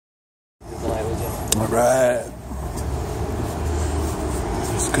Alright.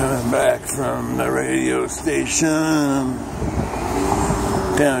 Just coming back from the radio station.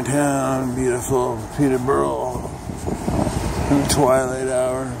 Downtown, beautiful Peterborough. In the twilight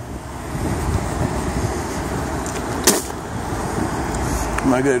hour.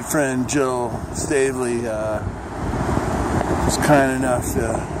 My good friend Jill Stavely was kind enough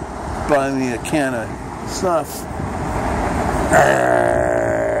to buy me a can of snuff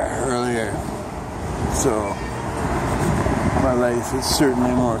earlier. So my life is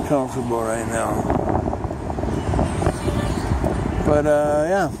certainly more comfortable right now. But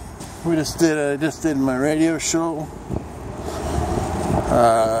yeah, we just did my radio show.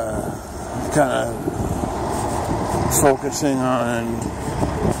 Kind of focusing on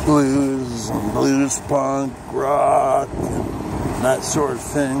blues and blues punk, rock, and that sort of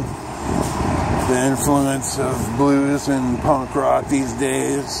thing. The influence of blues and punk rock these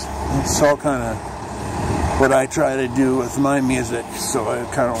days. It's all kind of what I try to do with my music, so I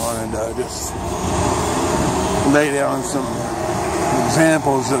kind of wanted to just lay down some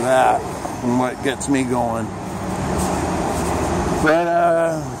examples of that and what gets me going. But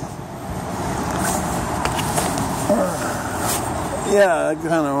yeah, I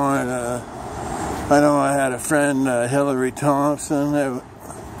kind of wanted to. I know I had a friend, Hillary Thompson, in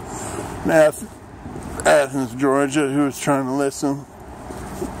Athens, Georgia, who was trying to listen,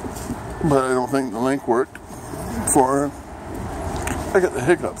 but I don't think the link worked for her. I got the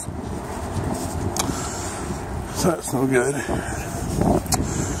hiccups, so that's no good.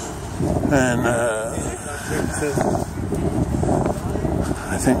 And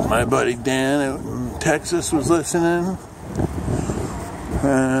I think my buddy Dan out in Texas was listening.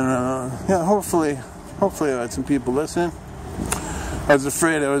 And yeah, hopefully I had some people listening. I was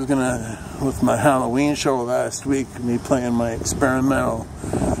afraid I was gonna, with my Halloween show last week, me playing my experimental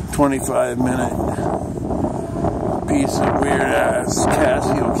 25-minute piece of weird-ass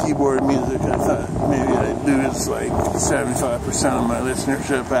Casio keyboard music. I thought maybe I'd lose like 75% of my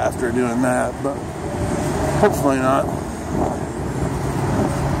listenership after doing that, but hopefully not.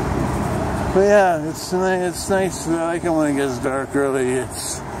 But yeah, it's nice. I like it when it gets dark early.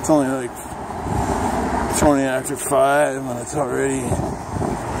 It's only like 20 after 5 and it's already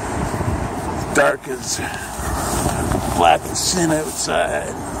dark as black as sin outside,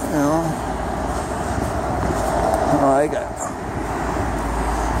 you know. Oh, I got it.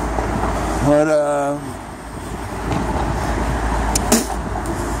 But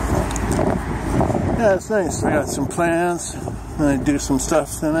yeah, it's nice. I got some plans. I'm gonna do some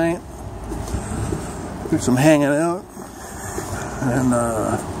stuff tonight. Do some hanging out, and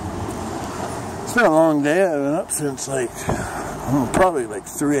it's been a long day. I've been up since like probably like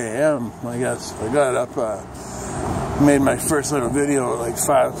 3 a.m. I guess I got up, made my first little video at like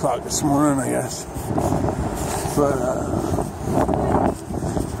 5 o'clock this morning, I guess. But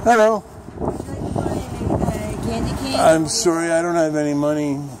hello. I'm sorry, I don't have any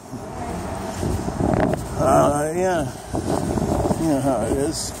money. Yeah, you know how it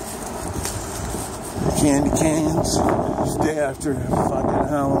is. Candy canes. It's the day after fucking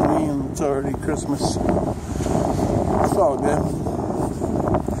Halloween. It's already Christmas. It's all good.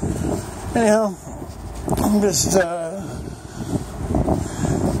 Anyhow, I'm just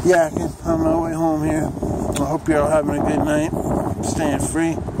yakking on my way home here. I hope you're all having a good night. Staying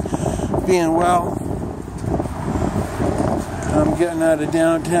free. Being well. I'm getting out of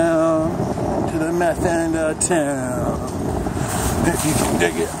downtown to the meth end of town. If you can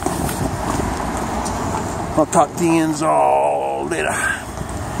dig it. I'll talk to you all later.